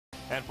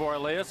And for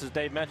Elias, as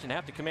Dave mentioned,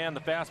 have to command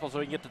the fastball so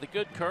he can get to the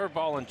good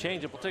curveball and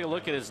changeup. We'll take a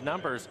look at his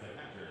numbers.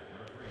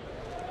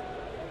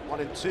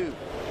 1-2.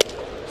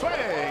 Swing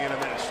and a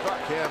miss.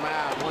 Struck him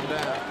out. 1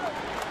 down.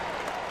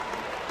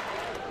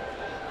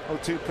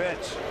 0-2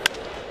 pitch.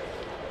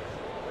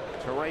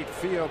 To right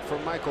field for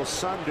Michael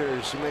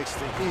Sunders, who makes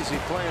the easy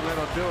play, and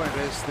that'll do it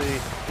as the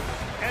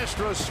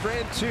Astros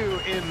strand 2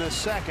 in the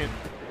second.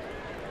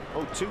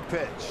 0-2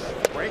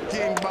 pitch.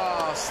 Breaking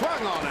ball.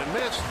 Swung on and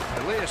missed.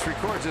 Elias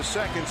records his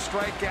second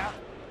strikeout.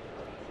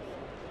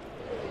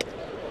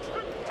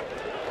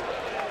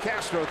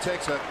 Castro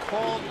takes a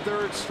called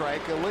third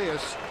strike.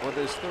 Elias with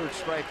his third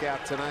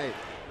strikeout tonight.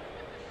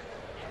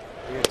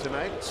 Here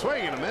tonight.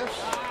 Swing and a miss.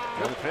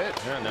 Good pitch.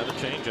 Yeah, another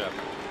changeup.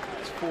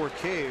 It's 4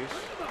 Ks.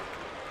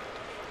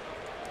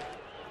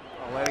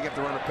 Letting get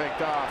the runner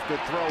picked off. Good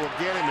throw will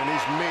get him, and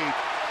he's meat.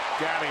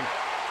 Got him.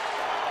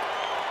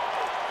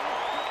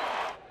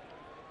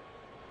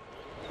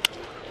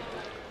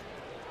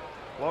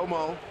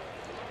 Lomo.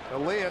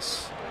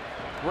 Elias.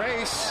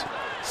 Race.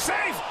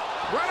 Safe.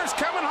 Runner's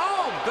coming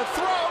home. The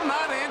throw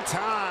not in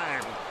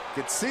time.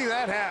 Could see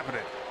that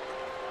happening.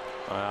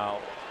 Wow.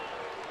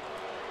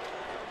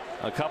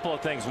 A couple of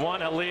things.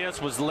 One,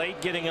 Elias was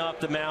late getting up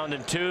the mound,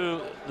 and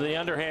two, the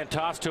underhand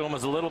toss to him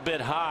was a little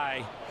bit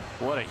high.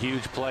 What a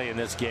huge play in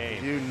this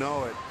game. You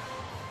know it.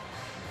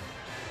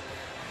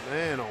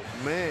 Man, oh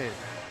man.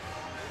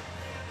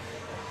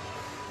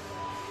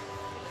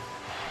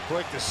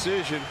 Quick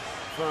decision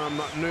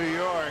from New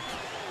York.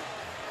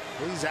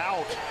 He's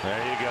out. There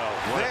you go.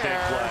 What a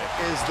big play.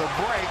 There is the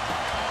break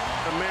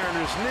the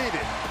Mariners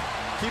needed.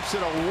 Keeps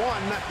it a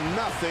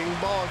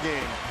 1-0 ball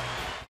game.